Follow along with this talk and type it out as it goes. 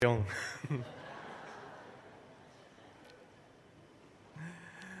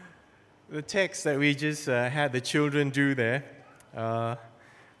The text that we just had the children do there,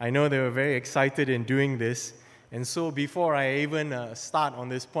 I know they were very excited in doing this. And so before I even start on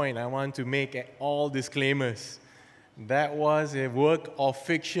this point, I want to make all disclaimers. That was a work of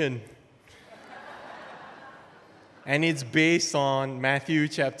fiction. And it's based on Matthew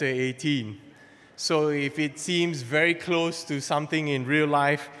chapter 18. So if it seems very close to something in real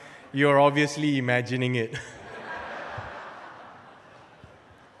life, you're obviously imagining it.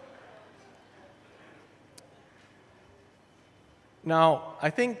 Now, I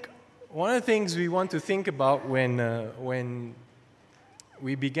think one of the things we want to think about when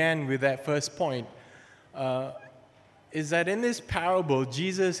we began with that first point is that in this parable,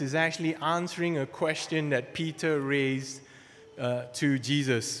 Jesus is actually answering a question that Peter raised to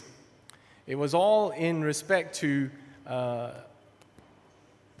Jesus. It was all in respect to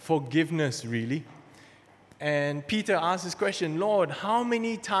forgiveness, really. And Peter asked this question, Lord, how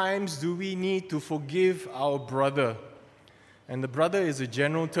many times do we need to forgive our brother? And the brother is a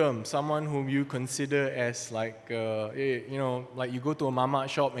general term, someone whom you consider as like, like you go to a mama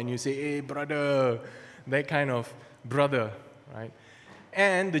shop and you say, hey, brother, that kind of brother, right?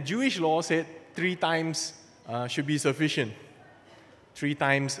 And the Jewish law said 3 times should be sufficient, 3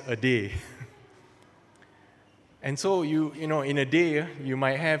 times a day. And so you in a day, you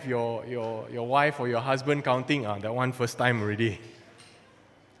might have your wife or your husband counting, that one first time already.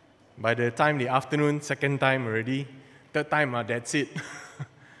 By the time the afternoon, second time already. Third time, that's it.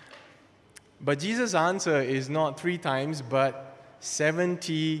 But Jesus' answer is not 3 times, but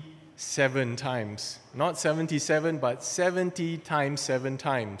 77 times. Not 77, but 70 times 7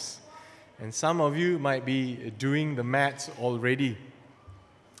 times. And some of you might be doing the maths already.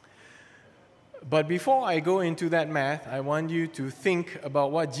 But before I go into that math, I want you to think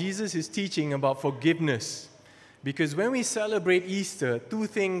about what Jesus is teaching about forgiveness. Because when we celebrate Easter, 2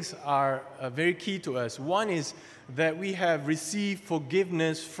 things are very key to us. One is that we have received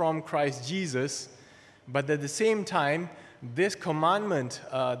forgiveness from Christ Jesus, but at the same time, this commandment,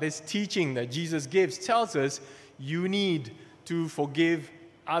 this teaching that Jesus gives tells us you need to forgive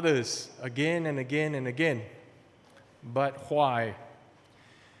others again and again and again. But why?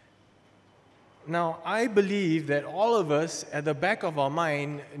 Now, I believe that all of us at the back of our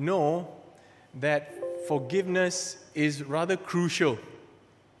mind know that forgiveness is rather crucial.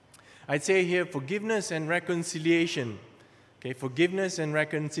 I'd say here forgiveness and reconciliation. Okay, forgiveness and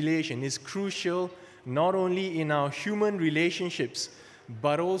reconciliation is crucial not only in our human relationships,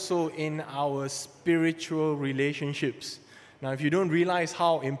 but also in our spiritual relationships. Now, if you don't realize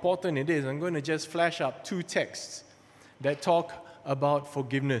how important it is, I'm going to just flash up 2 texts that talk about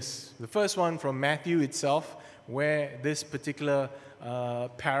forgiveness. The first one from Matthew itself, where this particular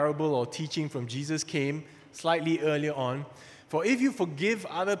parable or teaching from Jesus came slightly earlier on. For if you forgive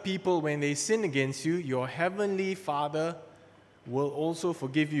other people when they sin against you, your heavenly Father will also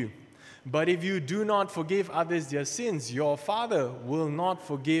forgive you. But if you do not forgive others their sins, your Father will not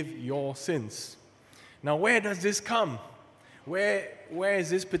forgive your sins. Now, where does this come? Where is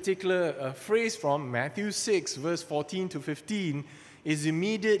this particular phrase from? Matthew 6, verse 14 to 15, is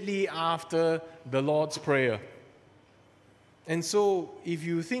immediately after the Lord's Prayer. And so, if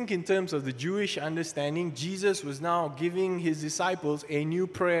you think in terms of the Jewish understanding, Jesus was now giving his disciples a new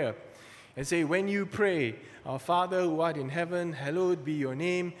prayer. And say, when you pray, our Father who art in heaven, hallowed be your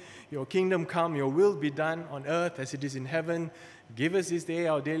name, your kingdom come, your will be done on earth as it is in heaven. Give us this day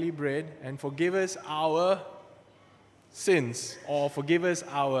our daily bread, and forgive us our sins, or forgive us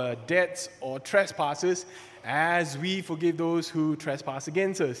our debts or trespasses, as we forgive those who trespass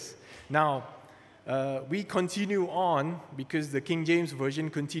against us. Now, we continue on because the King James Version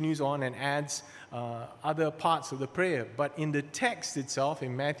continues on and adds other parts of the prayer. But in the text itself,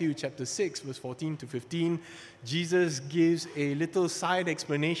 in Matthew chapter 6, verse 14 to 15, Jesus gives a little side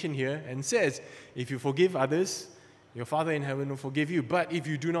explanation here and says, if you forgive others, your Father in heaven will forgive you. But if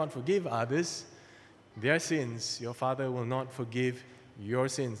you do not forgive others their sins, your Father will not forgive your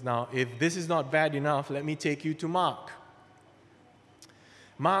sins. Now, if this is not bad enough, let me take you to Mark.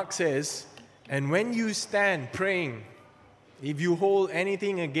 Mark says, and when you stand praying, if you hold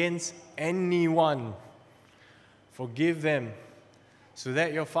anything against anyone, forgive them, so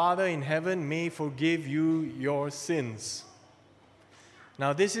that your Father in heaven may forgive you your sins.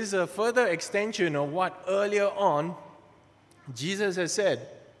 Now, this is a further extension of what earlier on Jesus has said.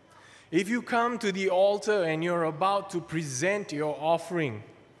 If you come to the altar and you're about to present your offering,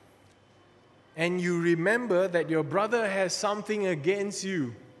 and you remember that your brother has something against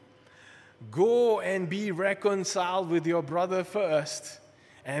you, go and be reconciled with your brother first,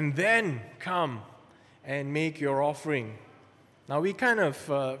 and then come and make your offering. Now we kind of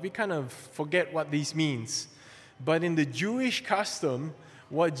forget what this means, but in the Jewish custom,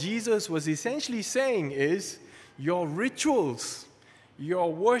 what Jesus was essentially saying is your rituals,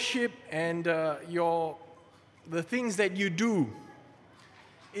 your worship, and the things that you do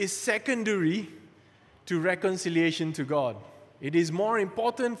is secondary to reconciliation to God. It is more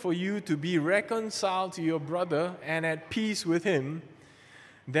important for you to be reconciled to your brother and at peace with him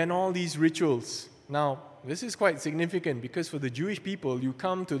than all these rituals. Now, this is quite significant because for the Jewish people, you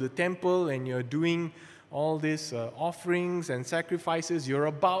come to the temple and you're doing all these offerings and sacrifices. You're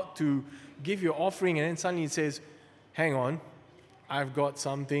about to give your offering, and then suddenly it says, hang on, I've got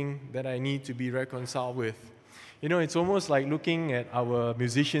something that I need to be reconciled with. You know, it's almost like looking at our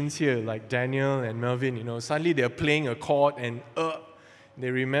musicians here, like Daniel and Melvin. You know, suddenly they're playing a chord and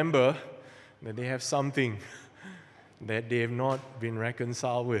they remember that they have something that they have not been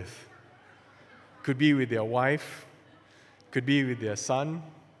reconciled with. Could be with their wife, could be with their son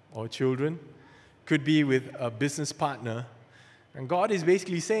or children, could be with a business partner. And God is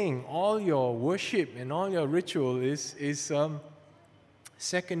basically saying all your worship and all your ritual is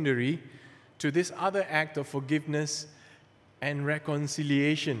secondary to this other act of forgiveness and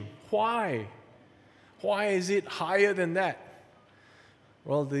reconciliation. Why? Why is it higher than that?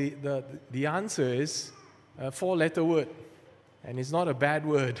 Well, the answer is a four-letter word, and it's not a bad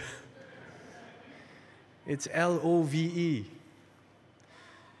word. It's L-O-V-E.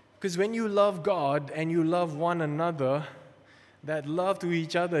 Because when you love God and you love one another, that love to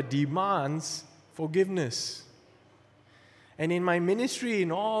each other demands forgiveness. And in my ministry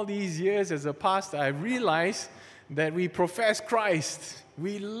in all these years as a pastor, I realized that we profess Christ.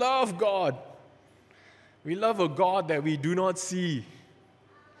 We love God. We love a God that we do not see.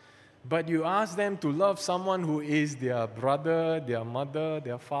 But you ask them to love someone who is their brother, their mother,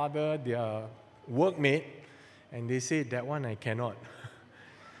 their father, their workmate, and they say, that one I cannot.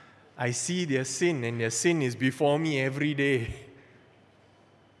 I see their sin, and their sin is before me every day.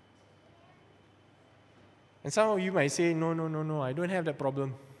 And some of you might say, no, I don't have that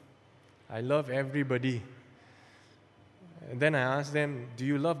problem. I love everybody. And then I ask them, do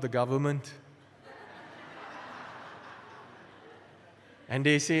you love the government? And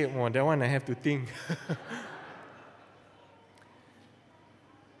they say, well, that one I have to think.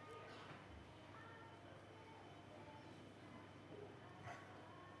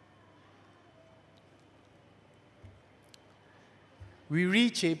 We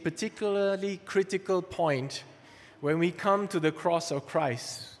reach a particularly critical point when we come to the cross of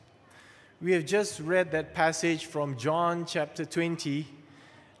Christ. We have just read that passage from John chapter 20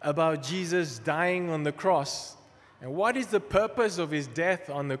 about Jesus dying on the cross. And what is the purpose of his death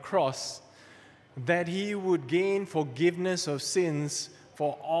on the cross? That he would gain forgiveness of sins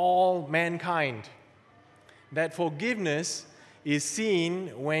for all mankind. That forgiveness is seen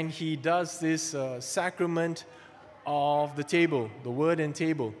when he does this sacrament of the table, the word and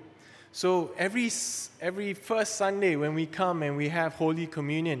table. So every first Sunday when we come and we have Holy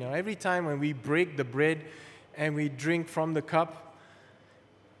Communion, or every time when we break the bread and we drink from the cup,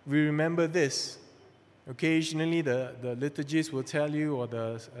 we remember this. Occasionally the liturgist will tell you, or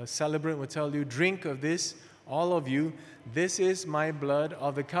the celebrant will tell you, drink of this, all of you. This is my blood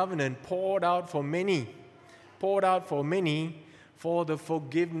of the covenant, poured out for many for the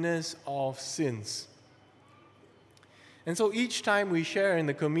forgiveness of sins. And so each time we share in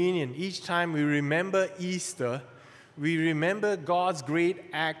the communion, each time we remember Easter, we remember God's great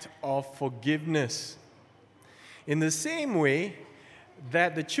act of forgiveness. In the same way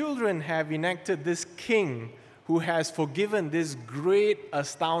that the children have enacted this king who has forgiven this great,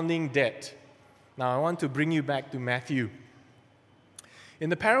 astounding debt. Now, I want to bring you back to Matthew.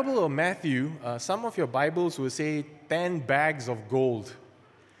 In the parable of Matthew, some of your Bibles will say 10 bags of gold.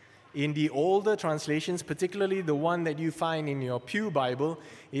 In the older translations, particularly the one that you find in your Pew Bible,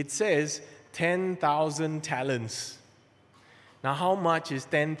 it says 10,000 talents. Now, how much is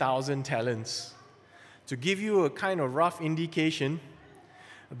 10,000 talents? To give you a kind of rough indication,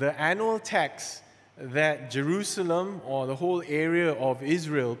 the annual tax that Jerusalem or the whole area of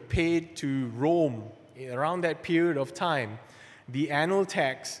Israel paid to Rome around that period of time, the annual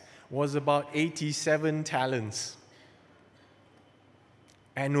tax was about 87 talents.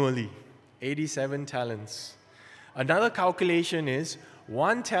 Annually, 87 talents. Another calculation is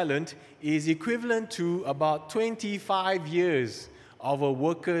 1 talent is equivalent to about 25 years of a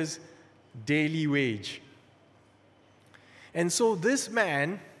worker's daily wage. And so this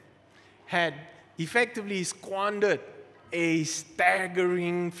man had effectively squandered a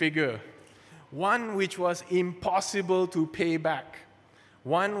staggering figure, one which was impossible to pay back,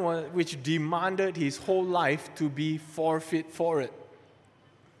 which demanded his whole life to be forfeit for it.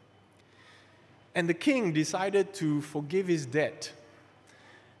 And the king decided to forgive his debt.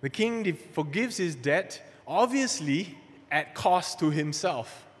 The king forgives his debt, obviously at cost to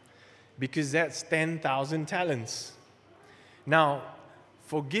himself, because that's 10,000 talents. Now,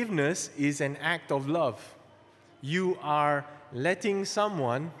 forgiveness is an act of love. You are letting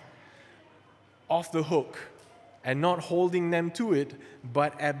someone off the hook and not holding them to it,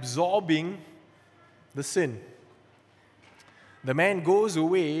 but absorbing the sin. The man goes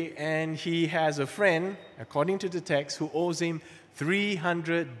away and he has a friend, according to the text, who owes him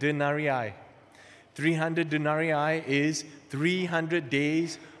 300 denarii. 300 denarii is 300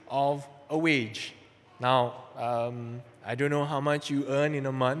 days of a wage. Now, I don't know how much you earn in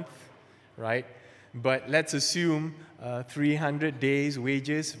a month, right? But let's assume 300 days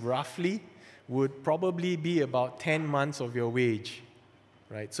wages roughly would probably be about 10 months of your wage,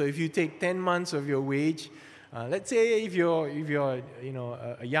 right? So if you take 10 months of your wage, let's say if you're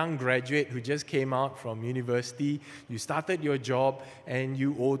a young graduate who just came out from university, you started your job and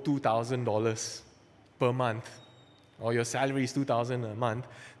you owe $2,000 per month, or your salary is $2,000 a month.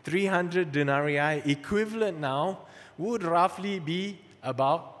 300 denarii equivalent now would roughly be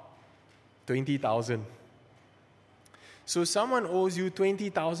about 20,000. So someone owes you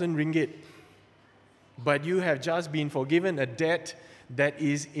 20,000 ringgit, but you have just been forgiven a debt that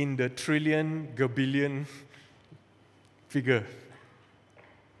is in the trillion, gabillion figure.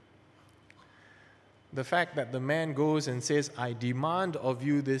 The fact that the man goes and says, I demand of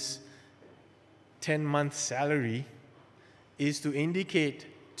you this 10-month salary, is to indicate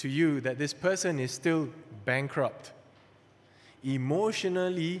to you that this person is still bankrupt.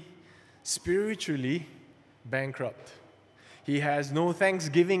 Emotionally, spiritually bankrupt. He has no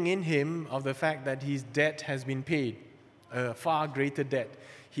thanksgiving in him of the fact that his debt has been paid, a far greater debt.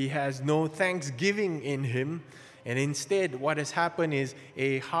 He has no thanksgiving in him, and instead what has happened is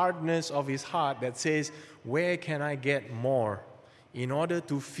a hardness of his heart that says, where can I get more in order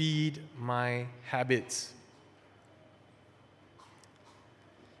to feed my habits?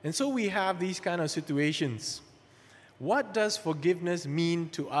 And so we have these kind of situations. What does forgiveness mean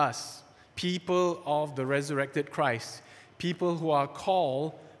to us, people of the resurrected Christ? People who are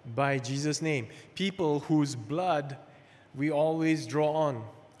called by Jesus' name, people whose blood we always draw on.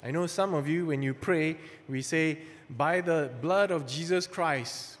 I know some of you, when you pray, we say, by the blood of Jesus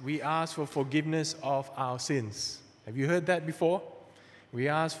Christ, we ask for forgiveness of our sins. Have you heard that before? We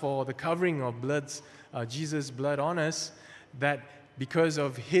ask for the covering of Jesus' blood on us, that because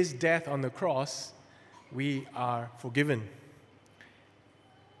of his death on the cross, we are forgiven.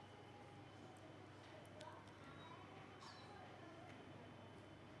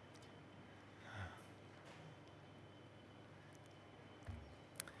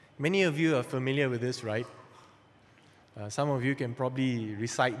 Many of you are familiar with this, right? Some of you can probably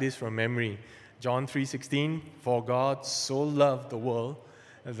recite this from memory. John 3:16, for God so loved the world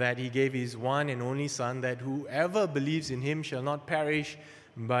that he gave his one and only Son, that whoever believes in him shall not perish,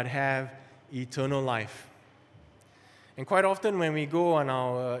 but have eternal life. And quite often when we go on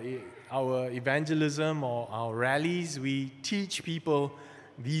our evangelism or our rallies, we teach people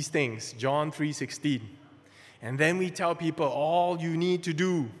these things, John 3:16. And then we tell people, all you need to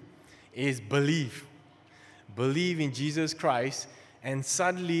do is believe. Believe in Jesus Christ, and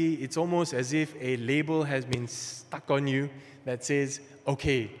suddenly it's almost as if a label has been stuck on you that says,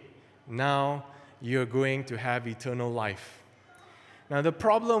 okay, now you're going to have eternal life. Now the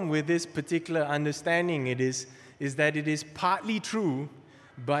problem with this particular understanding is that it is partly true,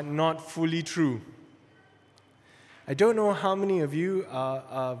 but not fully true. I don't know how many of you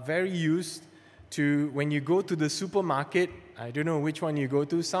are very used to, when you go to the supermarket, I don't know which one you go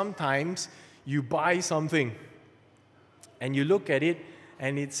to, sometimes you buy something and you look at it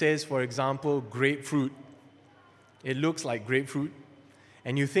and it says, for example, grapefruit. It looks like grapefruit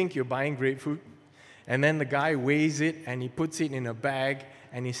and you think you're buying grapefruit, and then the guy weighs it and he puts it in a bag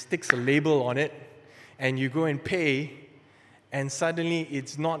and he sticks a label on it, and you go and pay, and suddenly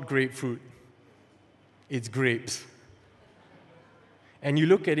it's not grapefruit, it's grapes. And you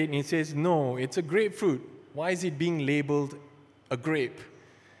look at it and it says, no, it's a grapefruit. Why is it being labeled a grape?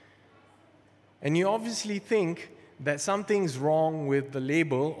 And you obviously think that something's wrong with the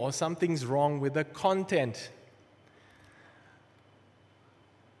label or something's wrong with the content.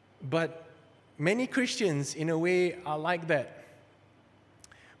 But many Christians, in a way, are like that.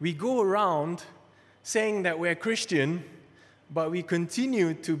 We go around saying that we're Christian, but we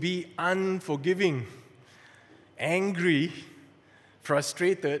continue to be unforgiving, angry,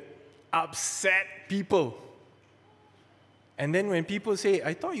 frustrated, upset people. And then when people say,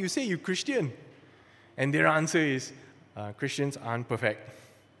 I thought you say you're Christian. And their answer is, Christians aren't perfect.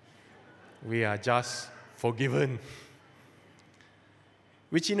 We are just forgiven.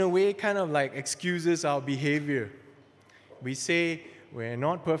 Which in a way kind of like excuses our behavior. We say we're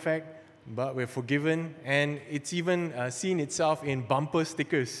not perfect, but we're forgiven. And it's even seen itself in bumper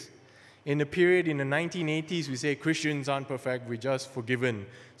stickers. In the period in the 1980s, we say Christians aren't perfect, we're just forgiven.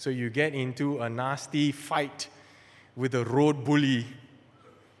 So you get into a nasty fight with a road bully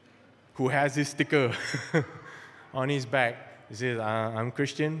who has this sticker on his back. He says, I'm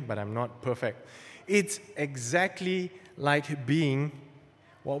Christian, but I'm not perfect. It's exactly like being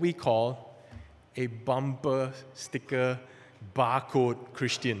what we call a bumper sticker barcode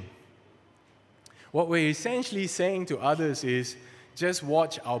Christian. What we're essentially saying to others is, just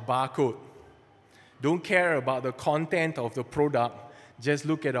watch our barcode. Don't care about the content of the product. Just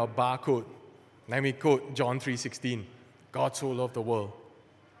look at our barcode. Let me quote John 3:16. God so loved the world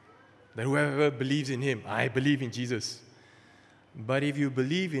that whoever believes in him, I believe in Jesus. But if you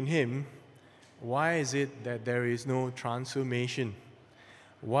believe in him, why is it that there is no transformation?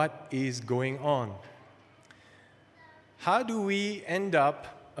 What is going on? How do we end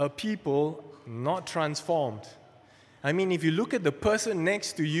up a people not transformed? I mean, if you look at the person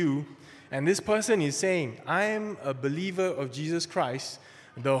next to you, and this person is saying, I am a believer of Jesus Christ,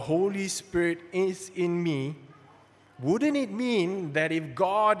 the Holy Spirit is in me, wouldn't it mean that if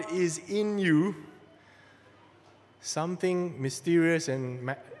God is in you, something mysterious and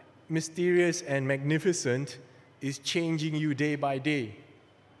magnificent is changing you day by day?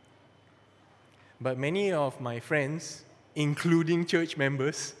 But many of my friends, including church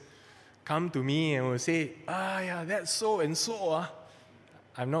members, come to me and will say, yeah, that's so and so.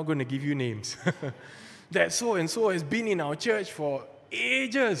 I'm not going to give you names. That so and so has been in our church for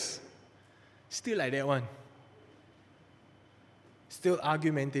ages. Still like that one. Still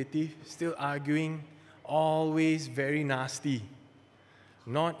argumentative, still arguing, always very nasty,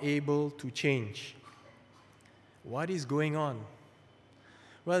 not able to change. What is going on?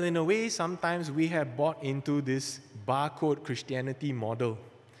 Well, in a way, sometimes we have bought into this barcode Christianity model.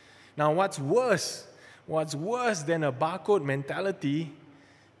 Now, what's worse than a barcode mentality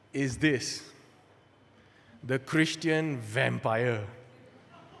is this: the Christian vampire.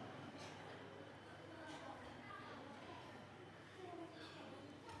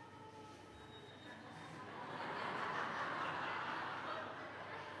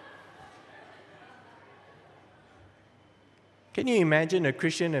 Can you imagine a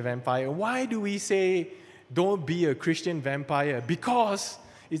Christian vampire? Why do we say, don't be a Christian vampire? Because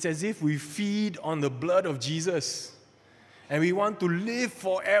it's as if we feed on the blood of Jesus. And we want to live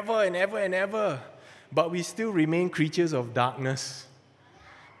forever and ever and ever. But we still remain creatures of darkness.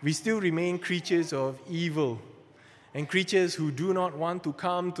 We still remain creatures of evil. And creatures who do not want to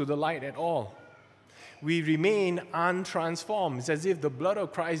come to the light at all. We remain untransformed. It's as if the blood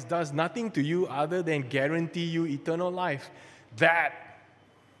of Christ does nothing to you other than guarantee you eternal life. That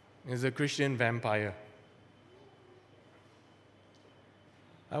is a Christian vampire.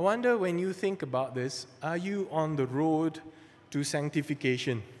 I wonder, when you think about this, are you on the road to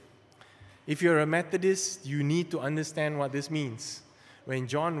sanctification? If you're a Methodist, you need to understand what this means. When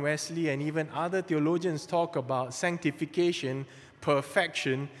John Wesley and even other theologians talk about sanctification,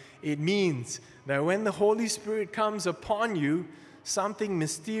 perfection, it means that when the Holy Spirit comes upon you, something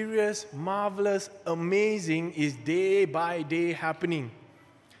mysterious, marvelous, amazing is day by day happening.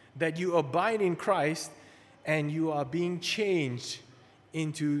 That you abide in Christ and you are being changed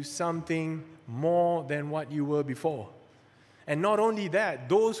into something more than what you were before. And not only that,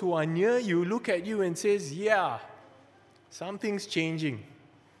 those who are near you look at you and says, yeah, something's changing.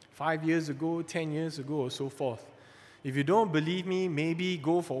 5 years ago, 10 years ago, or so forth. If you don't believe me, maybe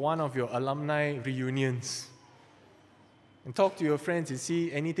go for one of your alumni reunions and talk to your friends and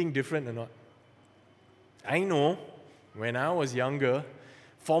see anything different or not. I know, when I was younger,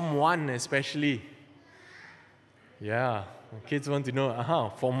 Form 1 especially, kids want to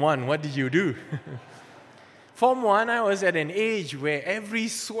know, Form 1, what did you do? Form 1, I was at an age where every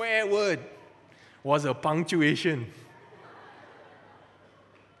swear word was a punctuation.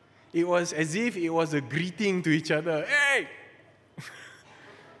 It was as if it was a greeting to each other. Hey!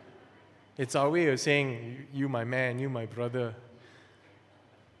 It's our way of saying, you my man, you my brother.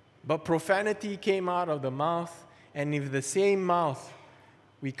 But profanity came out of the mouth, and with the same mouth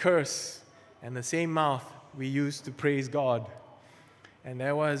we curse, and the same mouth we use to praise God. And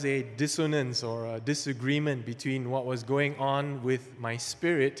there was a dissonance or a disagreement between what was going on with my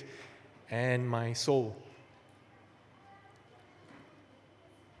spirit and my soul.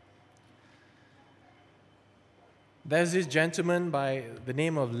 There's this gentleman by the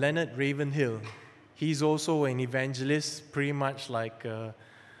name of Leonard Ravenhill. He's also an evangelist, pretty much like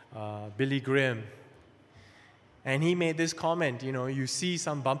Billy Graham. And he made this comment, you see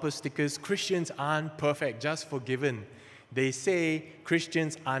some bumper stickers, Christians aren't perfect, just forgiven. They say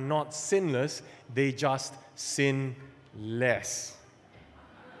Christians are not sinless, they just sin less.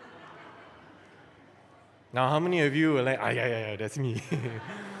 Now, how many of you are like, yeah, that's me.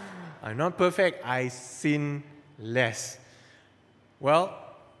 I'm not perfect, I sin less. Well,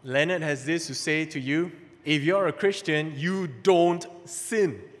 Leonard has this to say to you. If you're a Christian, you don't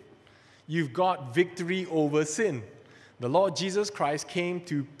sin. You've got victory over sin. The Lord Jesus Christ came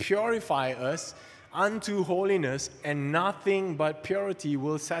to purify us unto holiness, and nothing but purity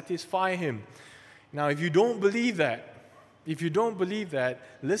will satisfy him. Now, if you don't believe that,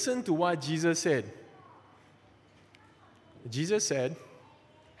 listen to what Jesus said. Jesus said,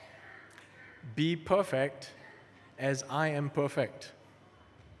 "Be perfect as I am perfect."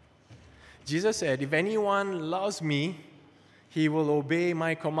 Jesus said, "If anyone loves me, he will obey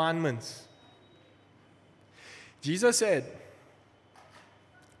my commandments." Jesus said,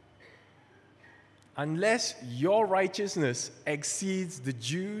 "Unless your righteousness exceeds the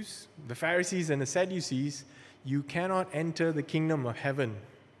Jews, the Pharisees, and the Sadducees, you cannot enter the kingdom of heaven."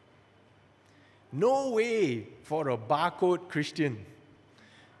 No way for a barcode Christian,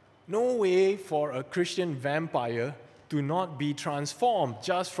 no way for a Christian vampire to not be transformed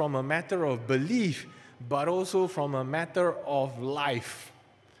just from a matter of belief, but also from a matter of life.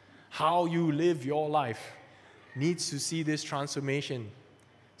 How you live your life needs to see this transformation.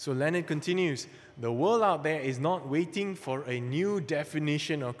 So Leonard continues, the world out there is not waiting for a new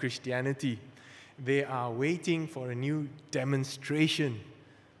definition of Christianity. They are waiting for a new demonstration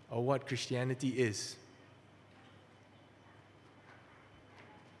of what Christianity is.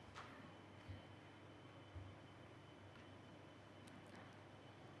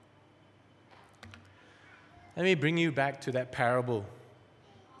 Let me bring you back to that parable.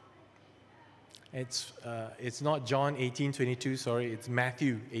 It's not John 18:22, sorry, it's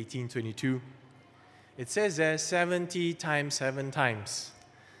Matthew 18:22. It says there 70 times 7 times.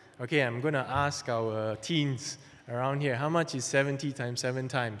 Okay, I'm going to ask our teens around here, how much is 70 times 7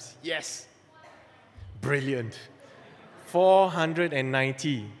 times? Yes. Brilliant.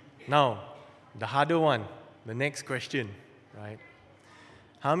 490. Now, the harder one, the next question, right?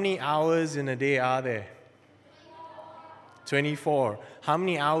 How many hours in a day are there? 24. How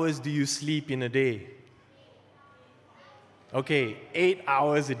many hours do you sleep in a day? Okay, 8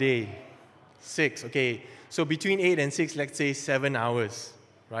 hours a day. 6, okay. So between 8 and 6, let's say 7 hours,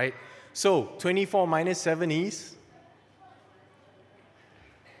 right? So 24 minus 7 is?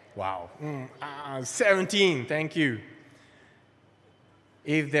 Wow. 17, thank you.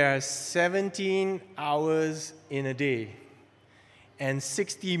 If there are 17 hours in a day and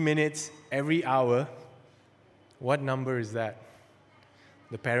 60 minutes every hour, what number is that?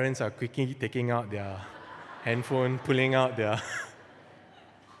 The parents are quickly taking out their handphone, pulling out their...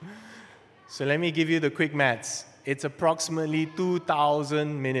 So let me give you the quick maths. It's approximately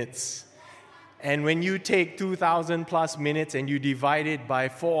 2,000 minutes. And when you take 2,000 plus minutes and you divide it by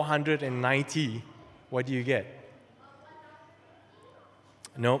 490, what do you get?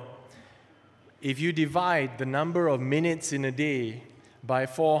 Nope. If you divide the number of minutes in a day by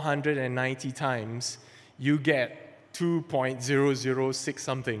 490 times, you get 2.006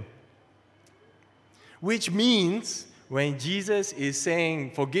 something. Which means when Jesus is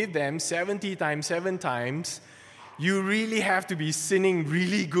saying, forgive them 70 times 7 times, you really have to be sinning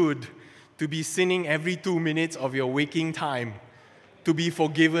really good to be sinning every 2 minutes of your waking time, to be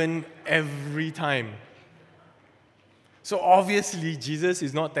forgiven every time. So obviously, Jesus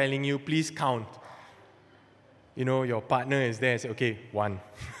is not telling you, please count. Your partner is there and say, okay, 1,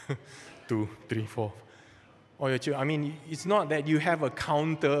 2, 3, 4. Or your children. It's not that you have a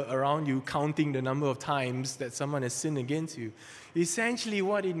counter around you counting the number of times that someone has sinned against you. Essentially,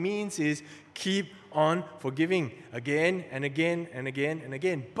 what it means is keep on forgiving again and again and again and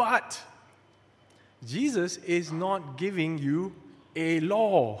again. But Jesus is not giving you a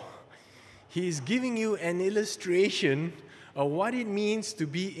law. He is giving you an illustration of what it means to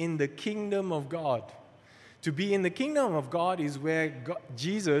be in the kingdom of God. To be in the kingdom of God is where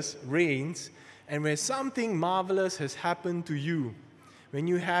Jesus reigns, and where something marvelous has happened to you. When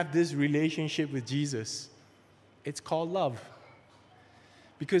you have this relationship with Jesus, it's called love.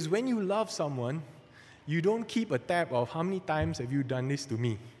 Because when you love someone, you don't keep a tab of how many times have you done this to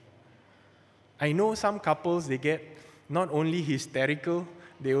me. I know some couples, they get not only hysterical,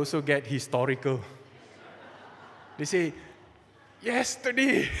 they also get historical. They say,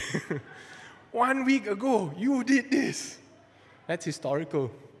 yesterday, 1 week ago, you did this. That's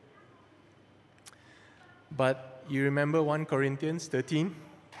historical. But you remember 1 Corinthians 13?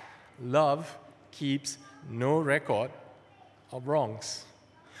 Love keeps no record of wrongs.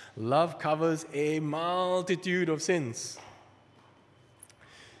 Love covers a multitude of sins.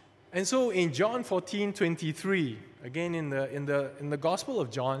 And so in John 14:23, again in the Gospel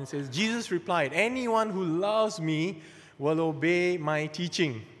of John, it says, Jesus replied, anyone who loves me will obey my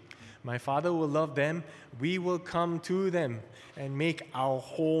teaching. My Father will love them. We will come to them and make our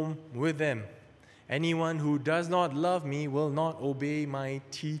home with them. Anyone who does not love me will not obey my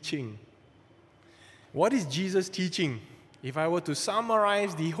teaching. What is Jesus teaching? If I were to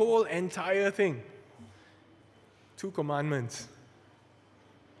summarize the whole entire thing, 2 commandments.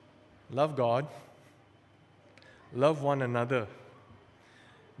 Love God, love one another.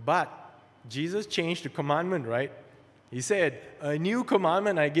 But Jesus changed the commandment, right? He said, a new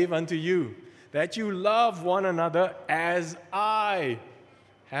commandment I give unto you, that you love one another as I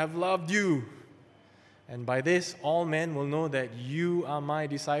have loved you. And by this, all men will know that you are my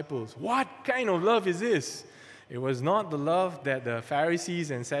disciples. What kind of love is this? It was not the love that the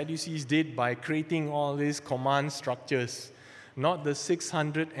Pharisees and Sadducees did by creating all these command structures, not the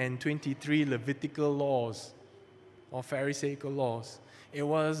 623 Levitical laws or Pharisaical laws. It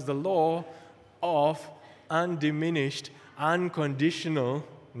was the law of undiminished, unconditional,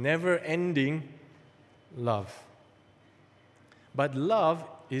 never-ending love. But love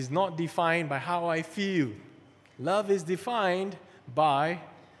is not defined by how I feel. Love is defined by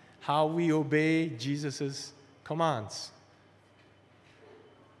how we obey Jesus' commands.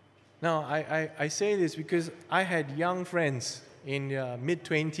 Now, I say this because I had young friends in their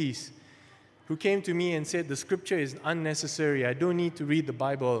mid-20s who came to me and said, the scripture is unnecessary. I don't need to read the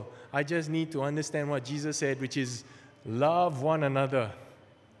Bible. I just need to understand what Jesus said, which is love one another.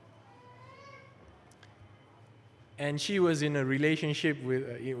 And she was in a relationship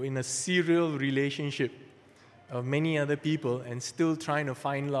in a serial relationship of many other people and still trying to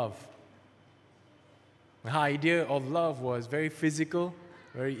find love. Her idea of love was very physical,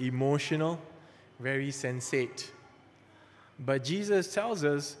 very emotional, very sensate. But Jesus tells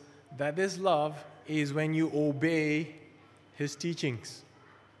us that this love is when you obey his teachings,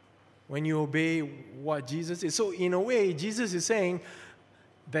 when you obey what Jesus is. So in a way, Jesus is saying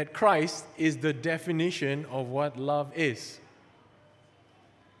that Christ is the definition of what love is.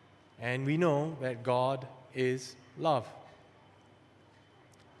 And we know that God is love.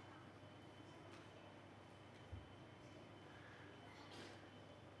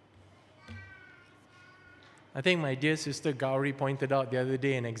 I think my dear sister Gauri pointed out the other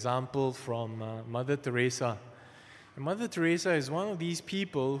day an example from Mother Teresa. And Mother Teresa is one of these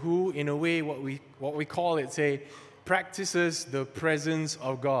people who, in a way, what we call it, say, practices the presence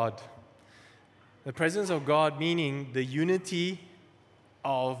of God. The presence of God meaning the unity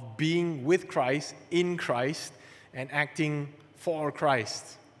of being with Christ, in Christ, and acting for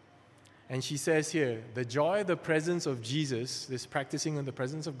Christ. And she says here, the joy of the presence of Jesus, this practicing of the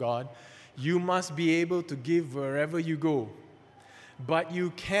presence of God, you must be able to give wherever you go. But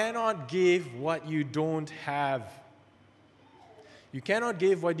you cannot give what you don't have. You cannot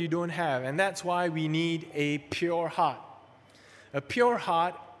give what you don't have. And that's why we need a pure heart. A pure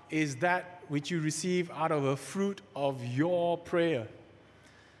heart is that which you receive out of a fruit of your prayer.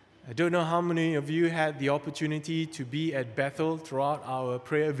 I don't know how many of you had the opportunity to be at Bethel throughout our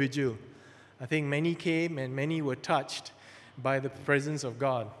prayer vigil. I think many came and many were touched by the presence of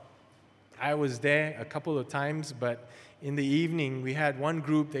God. I was there a couple of times, but in the evening we had one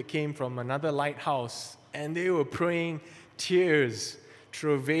group that came from another lighthouse, and they were praying tears,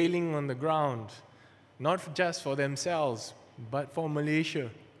 travailing on the ground, not just for themselves, but for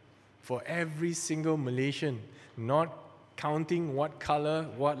Malaysia, for every single Malaysian, not counting what color,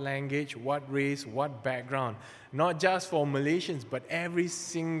 what language, what race, what background, not just for Malaysians, but every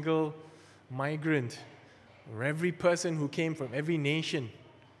single migrant, or every person who came from every nation.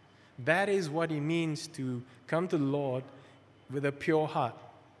 That is what it means to come to the Lord with a pure heart.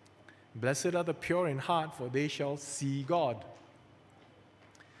 Blessed are the pure in heart, for they shall see God.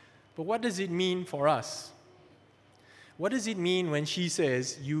 But what does it mean for us? What does it mean when she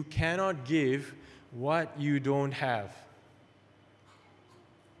says, you cannot give what you don't have?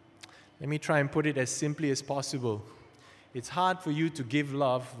 Let me try and put it as simply as possible. It's hard for you to give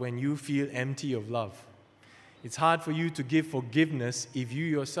love when you feel empty of love. It's hard for you to give forgiveness if you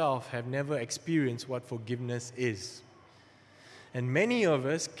yourself have never experienced what forgiveness is. And many of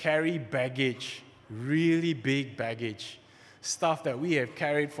us carry baggage, really big baggage, stuff that we have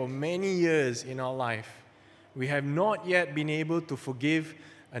carried for many years in our life. We have not yet been able to forgive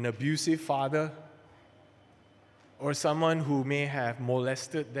an abusive father, or someone who may have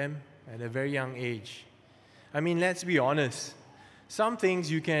molested them at a very young age. I mean, let's be honest. Some things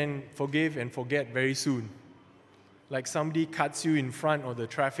you can forgive and forget very soon. Like somebody cuts you in front of the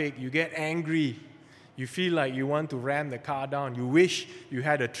traffic, you get angry. You feel like you want to ram the car down. You wish you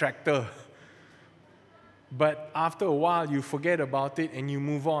had a tractor. But after a while, you forget about it and you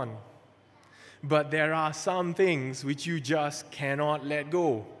move on. But there are some things which you just cannot let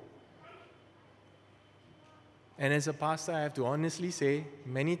go. And as a pastor, I have to honestly say,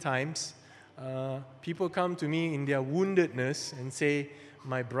 many times, people come to me in their woundedness and say,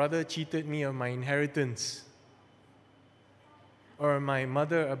 my brother cheated me of my inheritance. Or my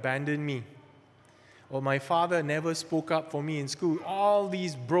mother abandoned me. Or my father never spoke up for me in school. All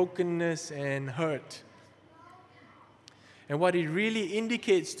these brokenness and hurt. And what it really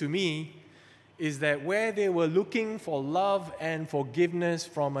indicates to me is that where they were looking for love and forgiveness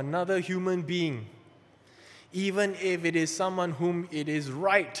from another human being, even if it is someone whom it is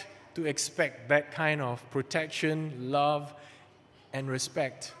right to expect that kind of protection, love, and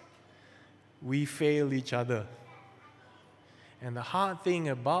respect, we fail each other. And the hard thing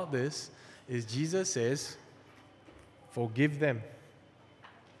about this is Jesus says, forgive them.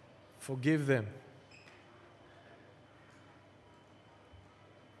 Forgive them.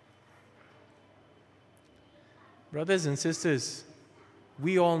 Brothers and sisters,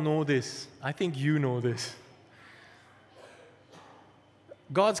 we all know this. I think you know this.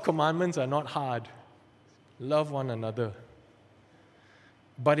 God's commandments are not hard. Love one another.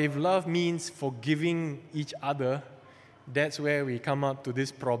 But if love means forgiving each other, that's where we come up to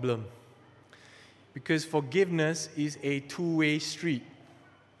this problem. Because forgiveness is a two-way street.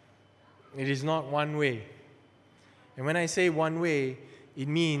 It is not one way. And when I say one way, it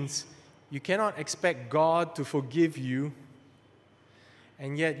means you cannot expect God to forgive you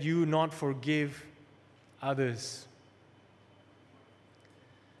and yet you not forgive others.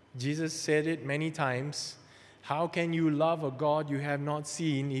 Jesus said it many times. How can you love a God you have not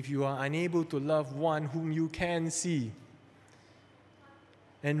seen if you are unable to love one whom you can see?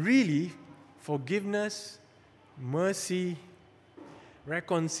 And really, forgiveness, mercy,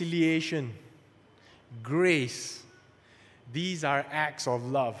 reconciliation, grace, these are acts of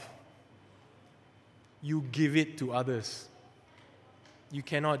love. You give it to others. You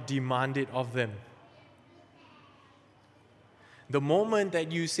cannot demand it of them. The moment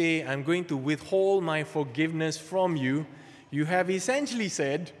that you say, I'm going to withhold my forgiveness from you, you have essentially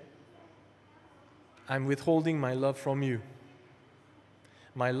said, I'm withholding my love from you.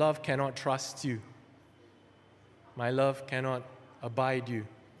 My love cannot trust you. My love cannot abide you.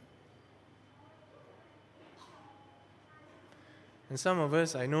 And some of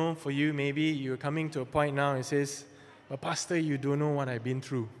us, I know for you, maybe you're coming to a point now and says, but Pastor, you don't know what I've been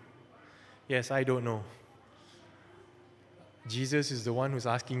through. Yes, I don't know. Jesus is the one who's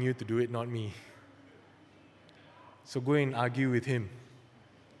asking you to do it, not me. So go and argue with him.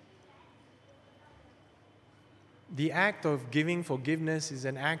 The act of giving forgiveness is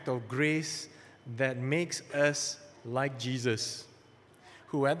an act of grace that makes us like Jesus,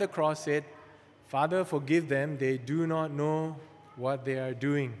 who at the cross said, Father, forgive them, they do not know what they are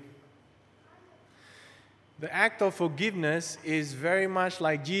doing. The act of forgiveness is very much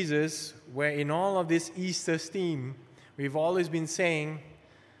like Jesus, where in all of this Easter theme, we've always been saying,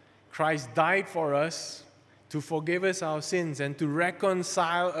 Christ died for us to forgive us our sins and to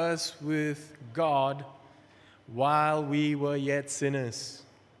reconcile us with God while we were yet sinners.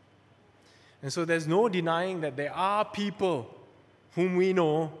 And so there's no denying that there are people whom we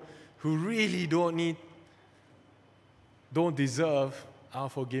know who really don't deserve our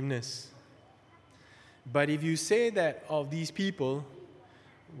forgiveness. But if you say that of these people,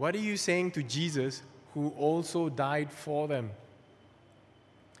 what are you saying to Jesus, who also died for them?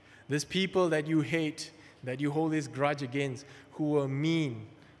 These people that you hate, that you hold this grudge against, who were mean,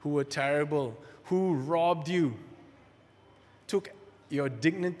 who were terrible, who robbed you, took your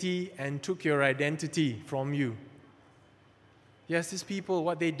dignity and took your identity from you. Yes, these people,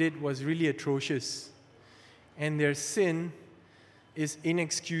 what they did was really atrocious. And their sin is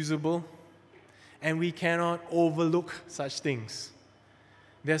inexcusable, and we cannot overlook such things.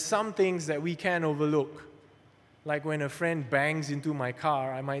 There's some things that we can overlook. Like when a friend bangs into my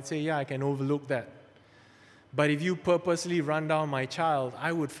car, I might say, yeah, I can overlook that. But if you purposely run down my child,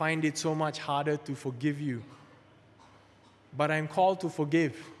 I would find it so much harder to forgive you. But I'm called to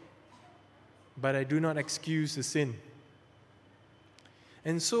forgive. But I do not excuse the sin.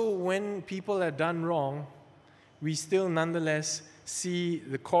 And so when people have done wrong, we still nonetheless see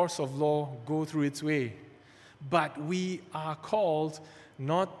the course of law go through its way. But we are called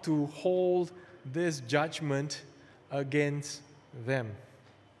not to hold this judgment against them.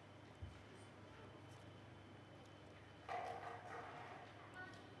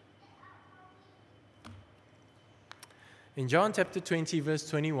 In John chapter 20, verse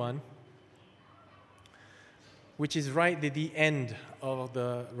 21, which is right at the end of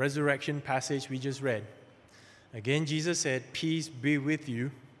the resurrection passage we just read, again Jesus said, "Peace be with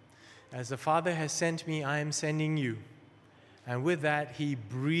you. As the Father has sent me, I am sending you." And with that, he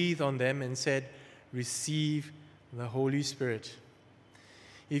breathed on them and said, "Receive the Holy Spirit.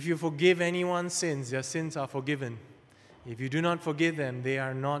 If you forgive anyone's sins, their sins are forgiven. If you do not forgive them, they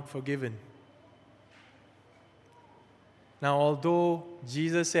are not forgiven." Now, although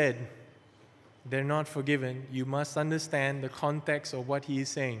Jesus said they're not forgiven, you must understand the context of what he is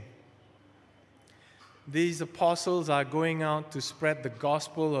saying. These apostles are going out to spread the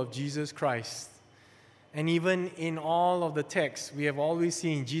gospel of Jesus Christ. And even in all of the texts, we have always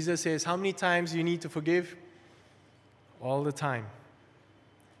seen Jesus says, how many times you need to forgive? All the time.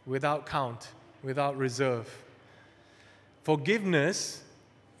 Without count, without reserve. Forgiveness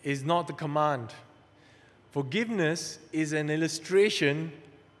is not the command. Forgiveness is an illustration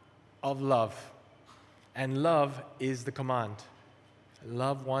of love. And love is the command.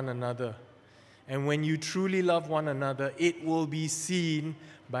 Love one another. And when you truly love one another, it will be seen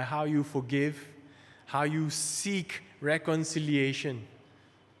by how you forgive, how you seek reconciliation,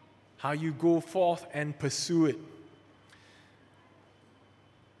 how you go forth and pursue it.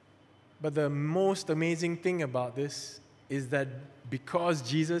 But the most amazing thing about this is that because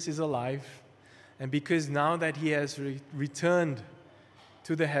Jesus is alive, and because now that he has returned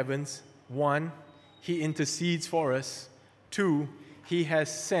to the heavens, 1, he intercedes for us. 2, he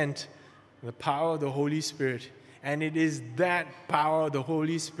has sent the power of the Holy Spirit. And it is that power of the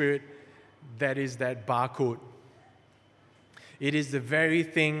Holy Spirit that is that barcode. It is the very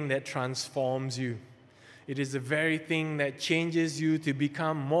thing that transforms you. It is the very thing that changes you to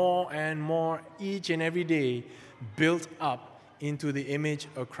become more and more each and every day built up into the image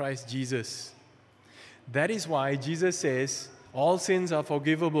of Christ Jesus. That is why Jesus says, all sins are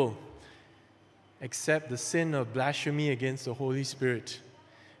forgivable, except the sin of blasphemy against the Holy Spirit,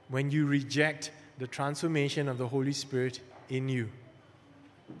 when you reject the transformation of the Holy Spirit in you.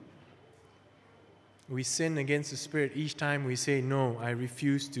 We sin against the Spirit each time we say, "No, I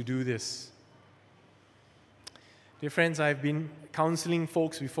refuse to do this." Dear friends, I've been counseling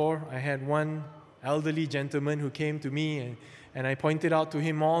folks before. I had one elderly gentleman who came to me and I pointed out to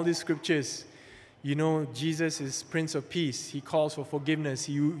him all these scriptures. You know, Jesus is Prince of Peace. He calls for forgiveness.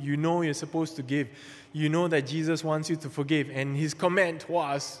 You know you're supposed to give. You know that Jesus wants you to forgive. And his comment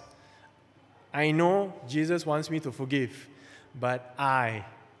was, "I know Jesus wants me to forgive, but I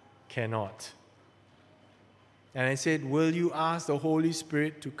cannot." And I said, "Will you ask the Holy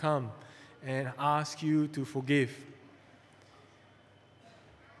Spirit to come and ask you to forgive?"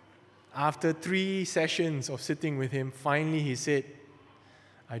 After 3 sessions of sitting with him, finally he said,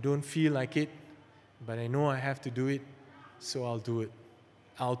 "I don't feel like it, but I know I have to do it, so I'll do it.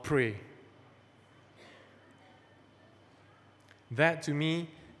 I'll pray." That to me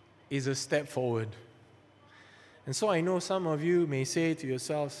is a step forward. And so I know some of you may say to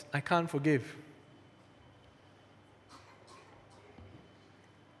yourselves, "I can't forgive."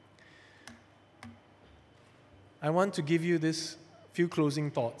 I want to give you this few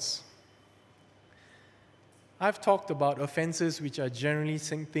closing thoughts. I've talked about offenses which are generally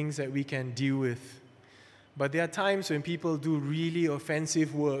things that we can deal with. But there are times when people do really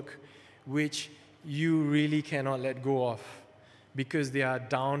offensive work which you really cannot let go of because they are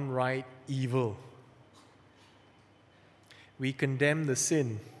downright evil. We condemn the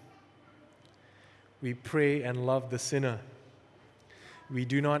sin. We pray and love the sinner. We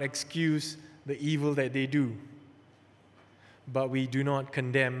do not excuse the evil that they do, but we do not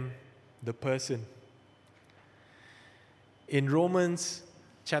condemn the person. In Romans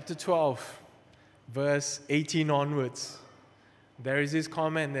chapter 12, verse 18 onwards, there is this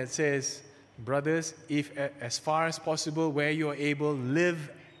comment that says, "Brothers, if as far as possible, where you are able,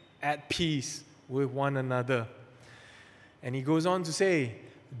 live at peace with one another." And he goes on to say,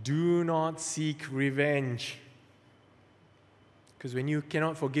 "Do not seek revenge." Because when you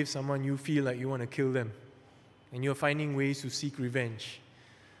cannot forgive someone, you feel like you want to kill them. And you're finding ways to seek revenge.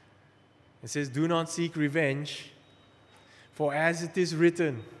 It says, "Do not seek revenge, for as it is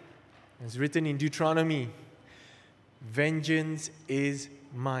written," it's written in Deuteronomy, "Vengeance is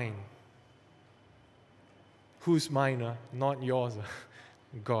mine." Whose mine? Not yours,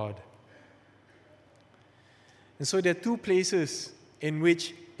 God. And so there are 2 places in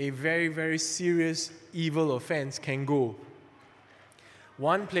which a very, very serious evil offense can go.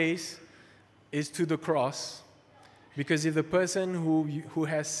 One place is to the cross, because if the person who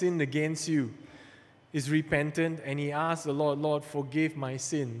has sinned against you is repentant and he asks the Lord, Lord, forgive my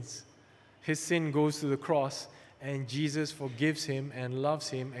sins, his sin goes to the cross and Jesus forgives him and loves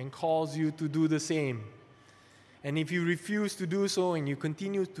him and calls you to do the same. And if you refuse to do so and you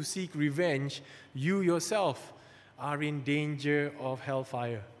continue to seek revenge, you yourself are in danger of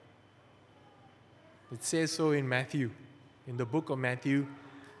hellfire. It says so in Matthew, in the book of Matthew,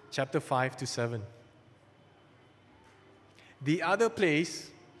 chapter 5 to 7. The other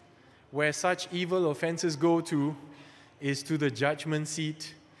place where such evil offenses go to is to the judgment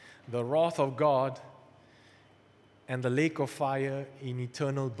seat, the wrath of God, and the lake of fire in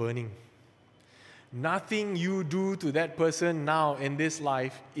eternal burning. Nothing you do to that person now in this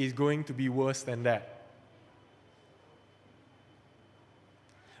life is going to be worse than that.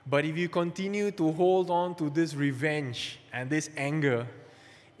 But if you continue to hold on to this revenge and this anger,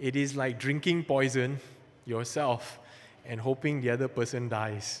 it is like drinking poison yourself and hoping the other person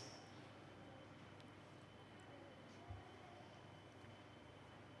dies.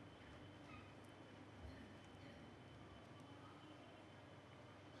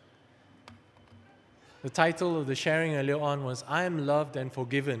 The title of the sharing earlier on was, I am loved and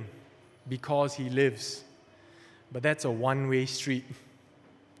forgiven because he lives. But that's a one-way street.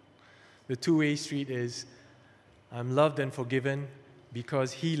 The two-way street is, I'm loved and forgiven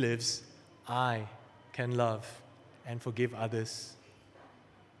because he lives. I can love and forgive others.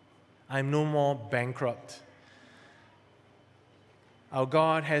 I'm no more bankrupt. Our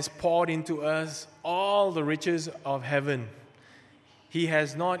God has poured into us all the riches of heaven. He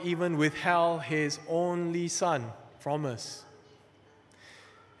has not even withheld his only Son from us.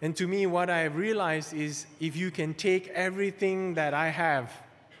 And to me, what I have realized is, if you can take everything that I have,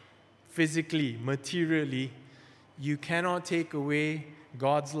 physically, materially, you cannot take away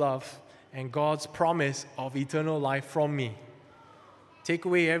God's love and God's promise of eternal life from me. Take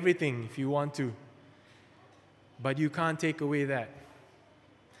away everything if you want to, but you can't take away that.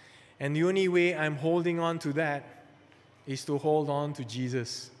 And the only way I'm holding on to that is to hold on to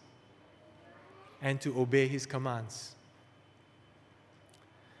Jesus and to obey his commands.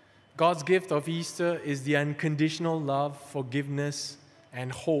 God's gift of Easter is the unconditional love, forgiveness,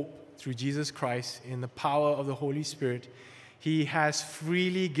 and hope through Jesus Christ in the power of the Holy Spirit. He has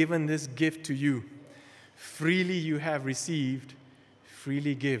freely given this gift to you. Freely you have received,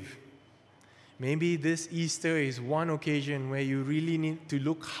 freely give. Maybe this Easter is one occasion where you really need to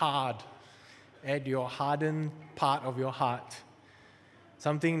look hard at your hardened part of your heart,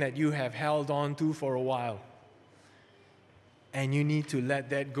 something that you have held on to for a while. And you need to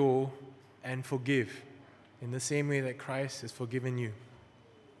let that go and forgive in the same way that Christ has forgiven you.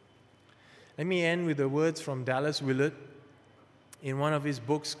 Let me end with the words from Dallas Willard in one of his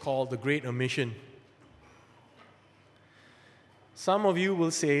books called The Great Omission. Some of you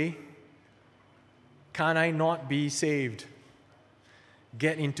will say, can I not be saved?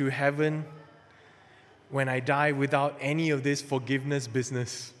 Get into heaven when I die without any of this forgiveness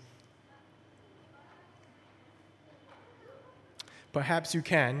business? Perhaps you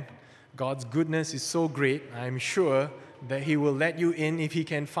can. God's goodness is so great, I'm sure that he will let you in if he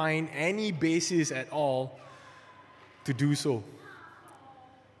can find any basis at all to do so.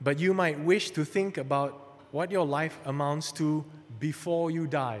 But you might wish to think about what your life amounts to before you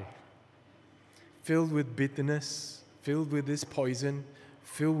die. Filled with bitterness, filled with this poison,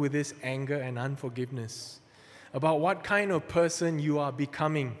 filled with this anger and unforgiveness. About what kind of person you are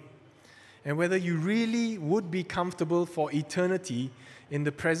becoming, and whether you really would be comfortable for eternity in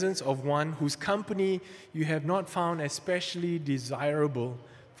the presence of one whose company you have not found especially desirable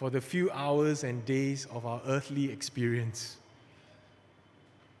for the few hours and days of our earthly experience.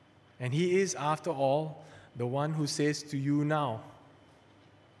 And he is, after all, the one who says to you now,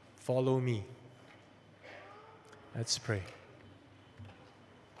 follow me. Let's pray.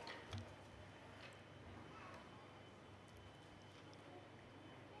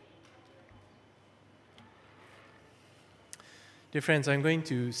 Dear friends, I'm going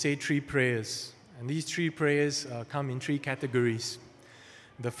to say 3 prayers, and these 3 prayers come in 3 categories.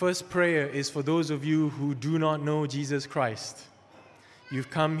 The first prayer is for those of you who do not know Jesus Christ. You've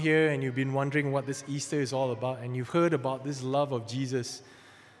come here and you've been wondering what this Easter is all about, and you've heard about this love of Jesus,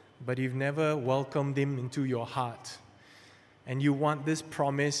 but you've never welcomed him into your heart. And you want this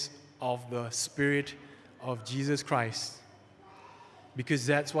promise of the Spirit of Jesus Christ, because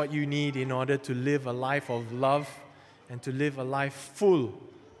that's what you need in order to live a life of love and to live a life full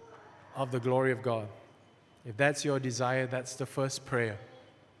of the glory of God. If that's your desire, that's the first prayer.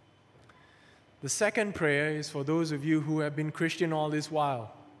 The second prayer is for those of you who have been Christian all this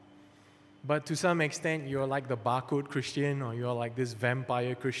while, but to some extent you're like the barcode Christian, or you're like this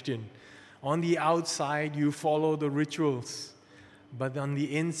vampire Christian. On the outside, you follow the rituals, but on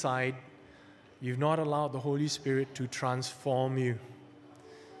the inside, you've not allowed the Holy Spirit to transform you.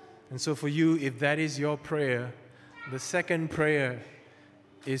 And so for you, if that is your prayer, the second prayer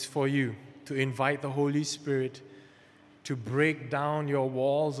is for you to invite the Holy Spirit to break down your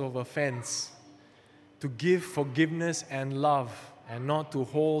walls of offense, to give forgiveness and love, and not to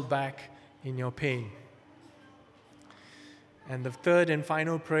hold back in your pain. And the third and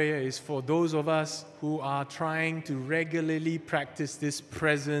final prayer is for those of us who are trying to regularly practice this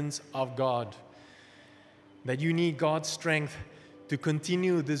presence of God, that you need God's strength to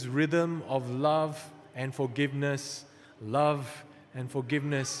continue this rhythm of love and forgiveness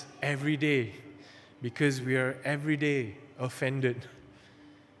every day, because we are every day offended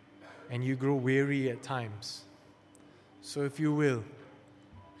and you grow weary at times. So if you will,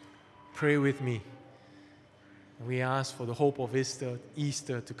 pray with me. We ask for the hope of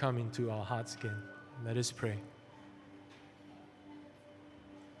Easter to come into our hearts again. Let us pray.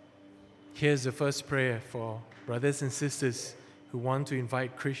 Here's the first prayer for brothers and sisters who want to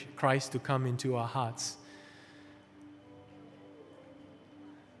invite Christ to come into our hearts.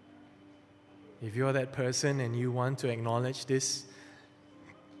 If you're that person and you want to acknowledge this,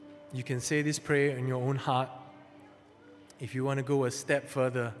 you can say this prayer in your own heart. If you want to go a step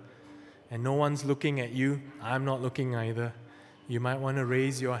further and no one's looking at you, I'm not looking either, you might want to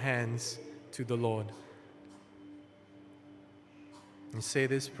raise your hands to the Lord. And say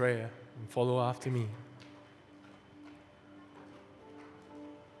this prayer and follow after me.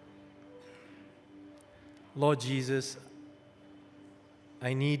 Lord Jesus,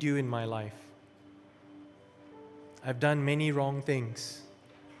 I need you in my life. I've done many wrong things,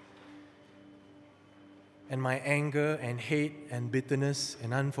 and my anger and hate and bitterness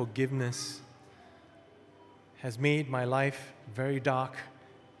and unforgiveness has made my life very dark,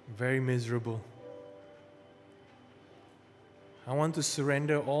 very miserable. I want to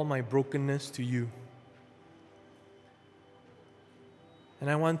surrender all my brokenness to you.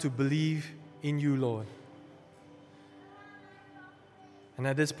 And I want to believe in you, Lord. And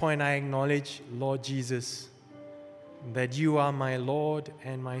at this point, I acknowledge, Lord Jesus, that you are my Lord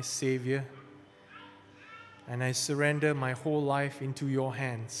and my Savior. And I surrender my whole life into your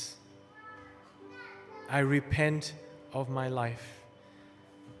hands. I repent of my life.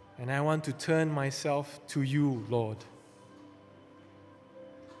 And I want to turn myself to you, Lord.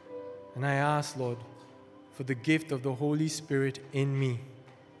 And I ask, Lord, for the gift of the Holy Spirit in me,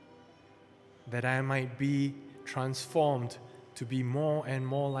 that I might be transformed to be more and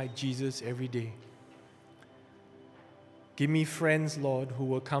more like Jesus every day. Give me friends, Lord, who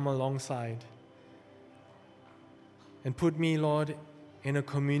will come alongside. And put me, Lord, in a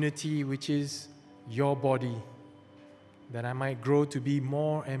community which is your body, that I might grow to be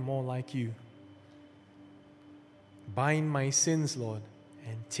more and more like you. Bind my sins, Lord,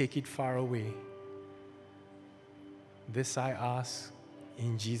 and take it far away. This I ask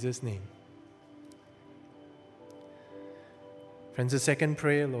in Jesus' name. Friends, the second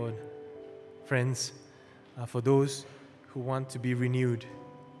prayer, Lord, friends, for those who want to be renewed.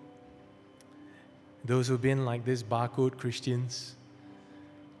 Those who've been like this barcode Christians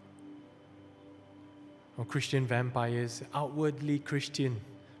or Christian vampires, outwardly Christian,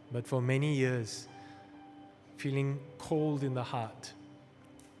 but for many years feeling cold in the heart.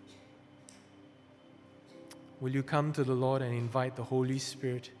 Will you come to the Lord and invite the Holy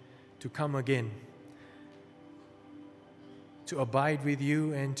Spirit to come again, to abide with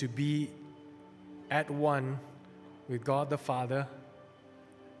you and to be at one with God the Father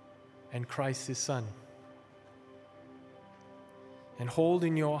and Christ His Son? And hold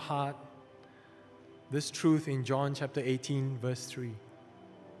in your heart this truth in John chapter 18, verse 3.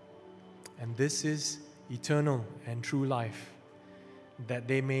 And this is eternal and true life, that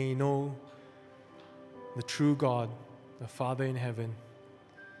they may know the true God, the Father in heaven,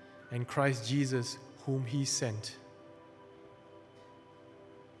 and Christ Jesus, whom He sent.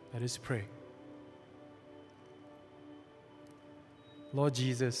 Let us pray. Lord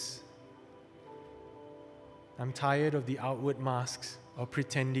Jesus, I'm tired of the outward masks of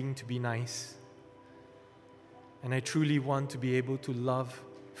pretending to be nice. And I truly want to be able to love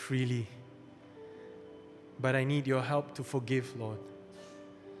freely. But I need your help to forgive, Lord.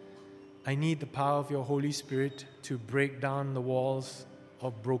 I need the power of your Holy Spirit to break down the walls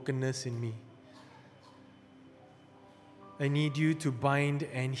of brokenness in me. I need you to bind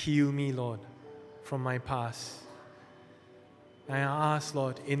and heal me, Lord, from my past. I ask,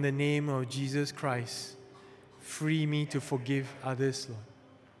 Lord, in the name of Jesus Christ, free me to forgive others, Lord.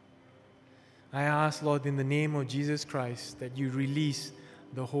 I ask, Lord, in the name of Jesus Christ, that you release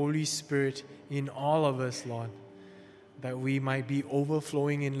the Holy Spirit in all of us, Lord, that we might be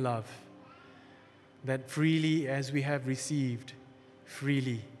overflowing in love, that freely as we have received,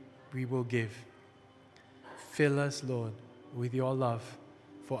 freely we will give. Fill us, Lord, with your love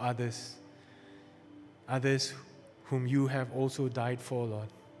for others whom you have also died for, Lord.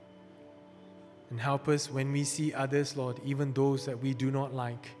 And help us when we see others, Lord, even those that we do not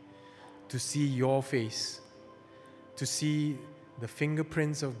like, to see your face, to see the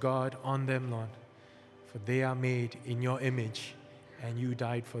fingerprints of God on them, Lord, for they are made in your image, and you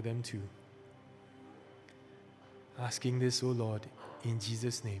died for them too. Asking this, O Lord, in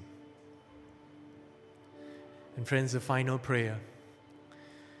Jesus' name. And friends, the final prayer.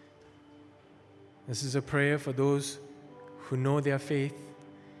 This is a prayer for those who know their faith,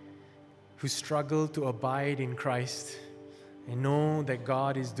 who struggle to abide in Christ, and know that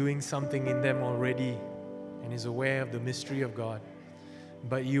God is doing something in them already and is aware of the mystery of God.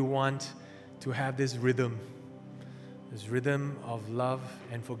 But you want to have this rhythm of love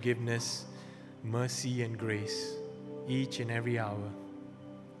and forgiveness, mercy and grace, each and every hour.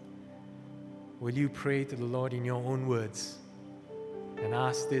 Will you pray to the Lord in your own words and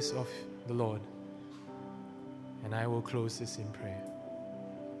ask this of the Lord? And I will close this in prayer.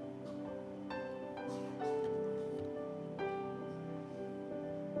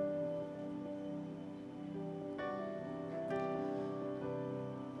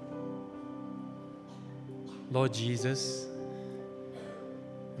 Lord Jesus,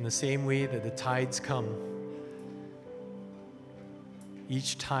 in the same way that the tides come,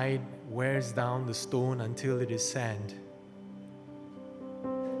 each tide wears down the stone until it is sand.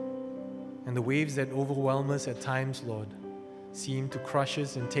 And the waves that overwhelm us at times, Lord, seem to crush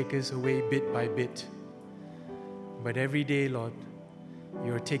us and take us away bit by bit. But every day, Lord,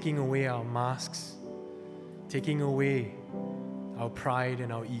 you are taking away our masks, taking away our pride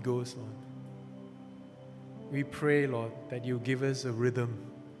and our egos, Lord. We pray, Lord, that you give us a rhythm,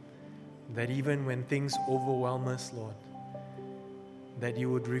 that even when things overwhelm us, Lord, that you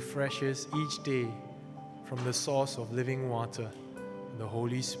would refresh us each day from the source of living water, the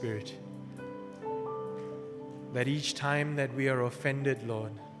Holy Spirit. That each time that we are offended,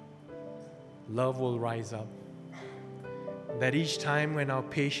 Lord, love will rise up. That each time when our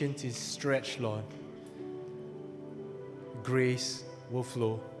patience is stretched, Lord, grace will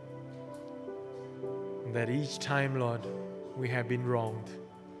flow. That each time, Lord, we have been wronged,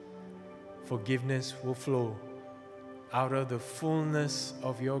 forgiveness will flow out of the fullness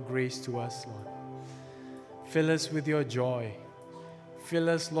of your grace to us, Lord. Fill us with your joy. Fill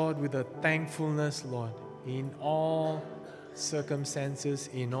us, Lord, with a thankfulness, Lord, in all circumstances,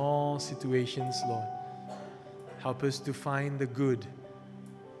 in all situations, Lord. Help us to find the good,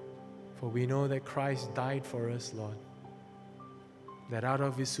 for we know that Christ died for us, Lord. That out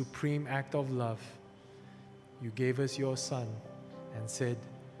of his supreme act of love, you gave us your Son and said,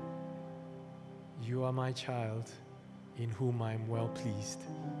 "You are my child, in whom I am well pleased."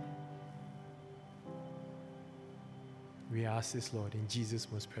 We ask this, Lord, in Jesus'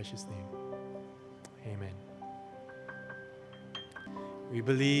 most precious name. Amen. We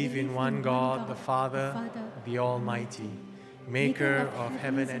believe in one God, the Father, the Almighty, maker of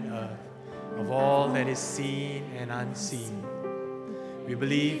heaven and earth, of all that is seen and unseen. We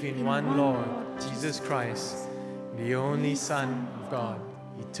believe in one Lord, Jesus Christ, the only Son of God,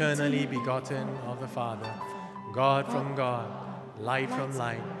 eternally begotten of the Father, God from God, light from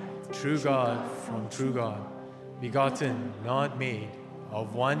light, true God from true God, begotten, not made,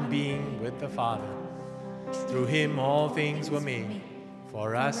 of one being with the Father. Through him all things were made.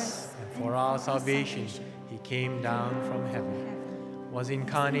 For us and for our salvation, he came down from heaven, was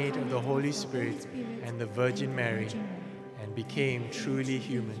incarnate of the Holy Spirit and the Virgin Mary, and became truly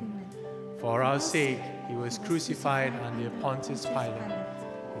human. For our sake, he was crucified under Pontius Pilate.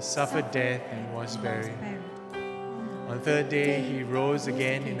 He suffered death and was buried. On the third day, he rose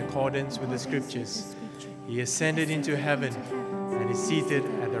again in accordance with the Scriptures. He ascended into heaven and is seated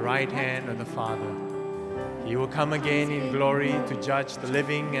at the right hand of the Father. He will come again in glory to judge the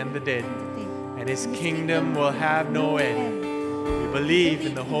living and the dead, and his kingdom will have no end. We believe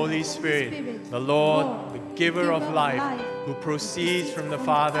in the Holy Spirit, the Lord, the giver of life, who proceeds from the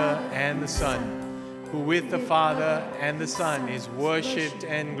Father and the Son, who with the Father and the Son is worshipped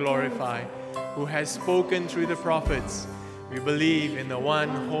and glorified, who has spoken through the prophets. We believe in the one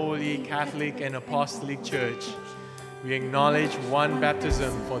holy Catholic and Apostolic Church. We acknowledge one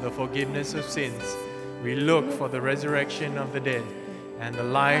baptism for the forgiveness of sins. We look for the resurrection of the dead and the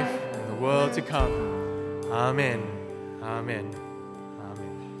life and the world to come. Amen. Amen.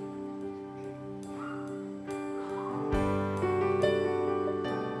 Amen.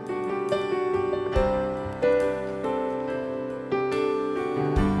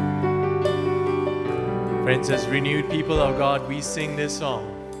 Friends, as renewed people of God, we sing this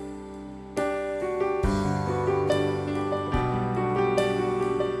song.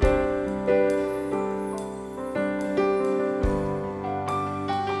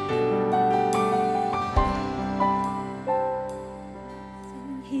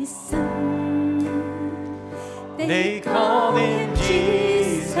 His son, They called him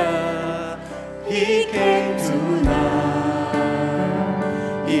Jesus. He came to love,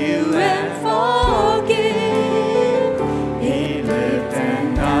 heal and forgive. He lived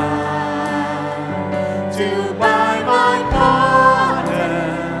and died to buy my pardon.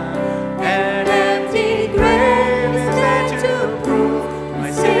 An empty grave is there to prove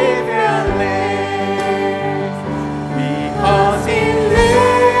my Savior lives. Because he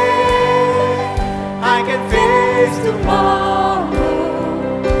lives, I can face tomorrow.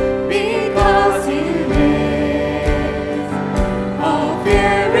 Because he lives, all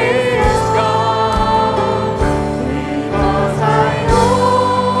fear is gone. Because I know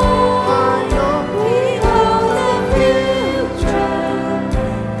he holds the future,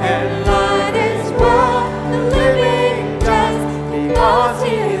 and light is what the living does. Because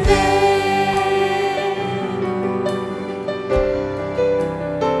he lives.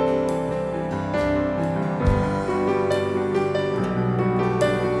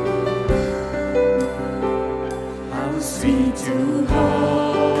 How sweet to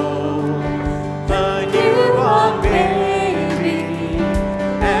hold the newborn baby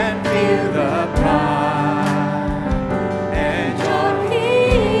and feel the pride and joy he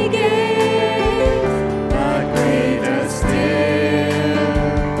gives. But greater still,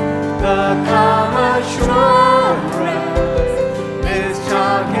 the calm assurance this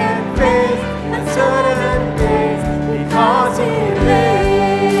child can face uncertain days. Because he lives.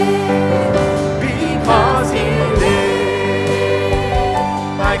 Because he lives,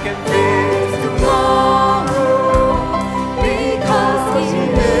 I can face tomorrow. Because he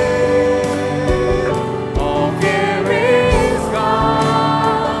lives, all fear is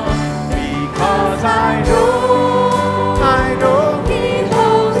gone. Because I know he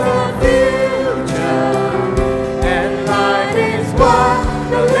holds the future, and life is what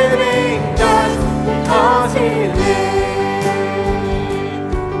the living does. Because he lives.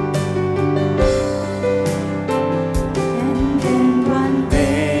 and then one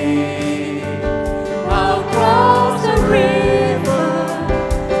day I'll cross the river,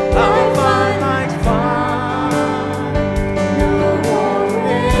 I'll find my fire. You won't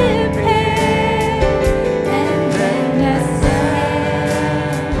repay, and then the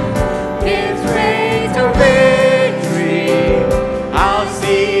sun gives rays of victory. I'll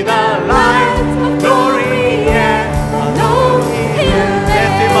see the light of glory, and I'll know he'll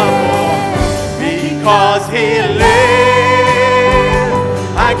lift him up. Because he lives,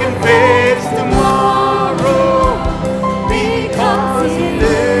 I can face tomorrow. Because he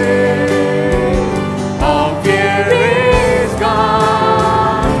lives, all fear is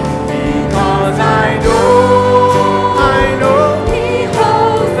gone. Because I know he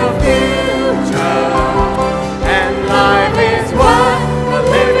holds the future, and life is what the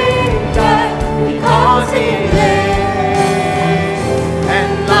living does. Because he lives, and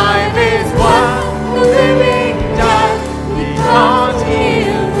life is what the living does. Because he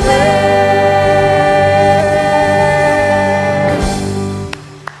lives.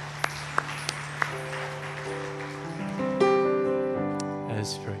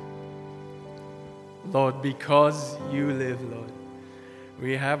 Let's pray. Lord, because you live, Lord,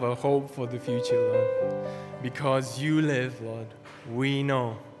 we have a hope for the future, Lord. Because you live, Lord, we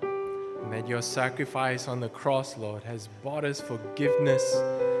know that your sacrifice on the cross, Lord, has bought us forgiveness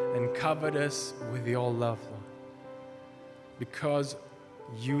and covered us with your love, Lord. Because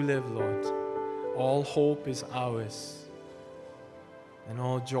you live, Lord, all hope is ours, and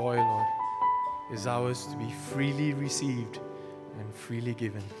all joy, Lord, is ours to be freely received and freely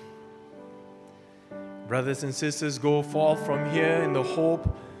given. Brothers and sisters, go forth from here in the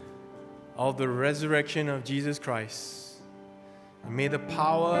hope of the resurrection of Jesus Christ. And may the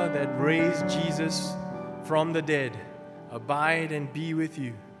power that raised Jesus from the dead abide and be with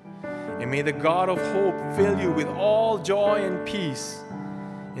you. And may the God of hope fill you with all joy and peace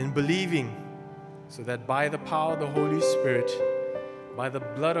in believing, so that by the power of the Holy Spirit, by the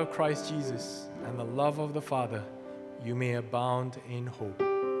blood of Christ Jesus and the love of the Father, you may abound in hope.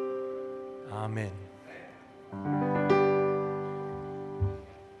 Amen. Hey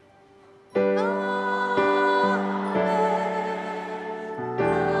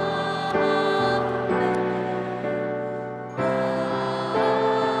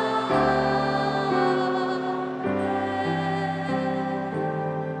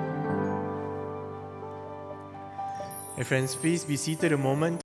friends, please be seated a moment.